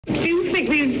Do you think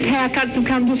these haircuts have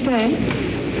come to stay?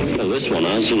 Well, this one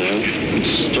has, you know. It's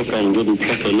stuck on good and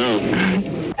proper now.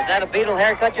 Is that a Beatle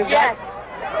haircut you've Yes.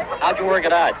 got? How'd you work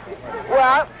it out?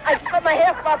 Well, I just let my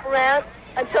hair flop around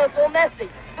until it's all messy.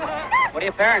 What do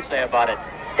your parents say about it?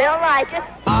 They don't like it.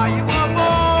 Are you a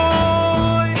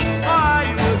boy? Are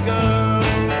you a girl?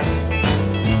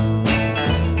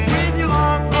 With your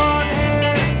long blonde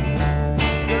hair,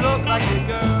 you look like a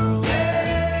girl.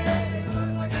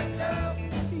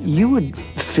 You would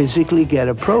physically get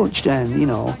approached and,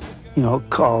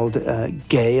 called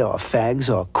gay or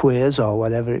fags or queers or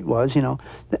whatever it was, a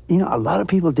lot of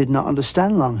people did not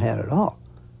understand long hair at all.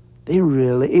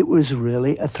 It was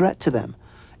really a threat to them.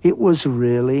 It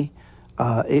really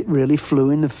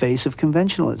flew in the face of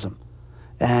conventionalism.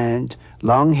 And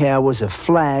long hair was a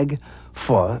flag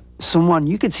for someone.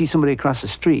 You could see somebody across the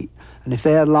street, and if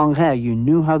they had long hair, you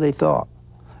knew how they thought.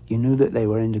 You knew that they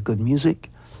were into good music.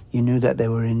 You knew that they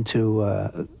were into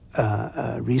a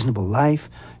reasonable life.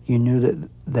 You knew that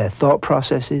their thought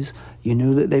processes. You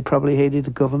knew that they probably hated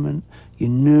the government. You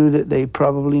knew that they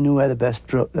probably knew where the best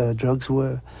drugs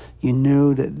were. You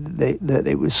knew that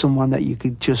it was someone that you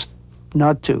could just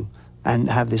nod to and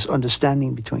have this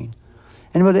understanding between.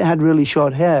 Anybody that had really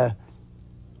short hair,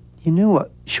 you knew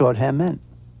what short hair meant.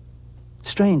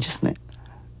 Strange, isn't it?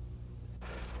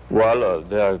 Well,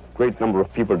 there are a great number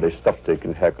of people, they stopped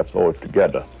taking haircuts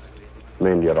altogether,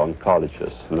 mainly around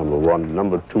colleges, number one.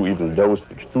 Number two, even those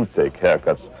which do take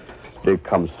haircuts, they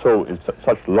come so in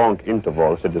such long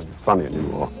intervals, it isn't funny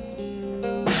anymore.